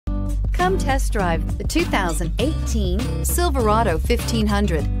Come test drive the 2018 Silverado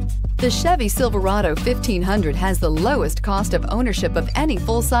 1500. The Chevy Silverado 1500 has the lowest cost of ownership of any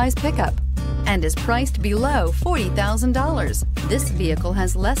full-size pickup and is priced below $40,000. This vehicle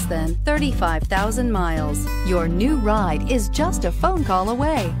has less than 35,000 miles. Your new ride is just a phone call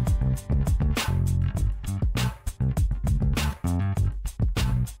away.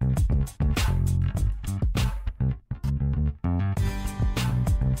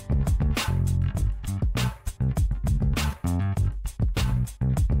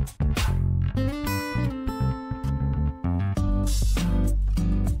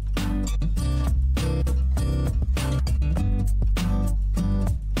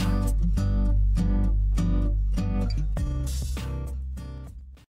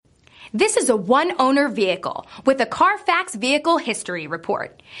 This is a one-owner vehicle with a Carfax Vehicle History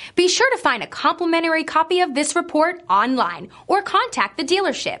Report. Be sure to find a complimentary copy of this report online or contact the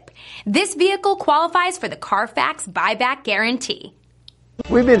dealership. This vehicle qualifies for the Carfax Buyback Guarantee.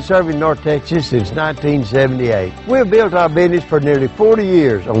 We've been serving North Texas since 1978. We've built our business for nearly 40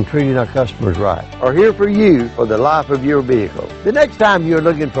 years on treating our customers right. Are here for you for the life of your vehicle. The next time you're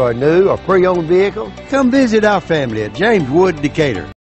looking for a new or pre-owned vehicle, come visit our family at James Wood, Decatur.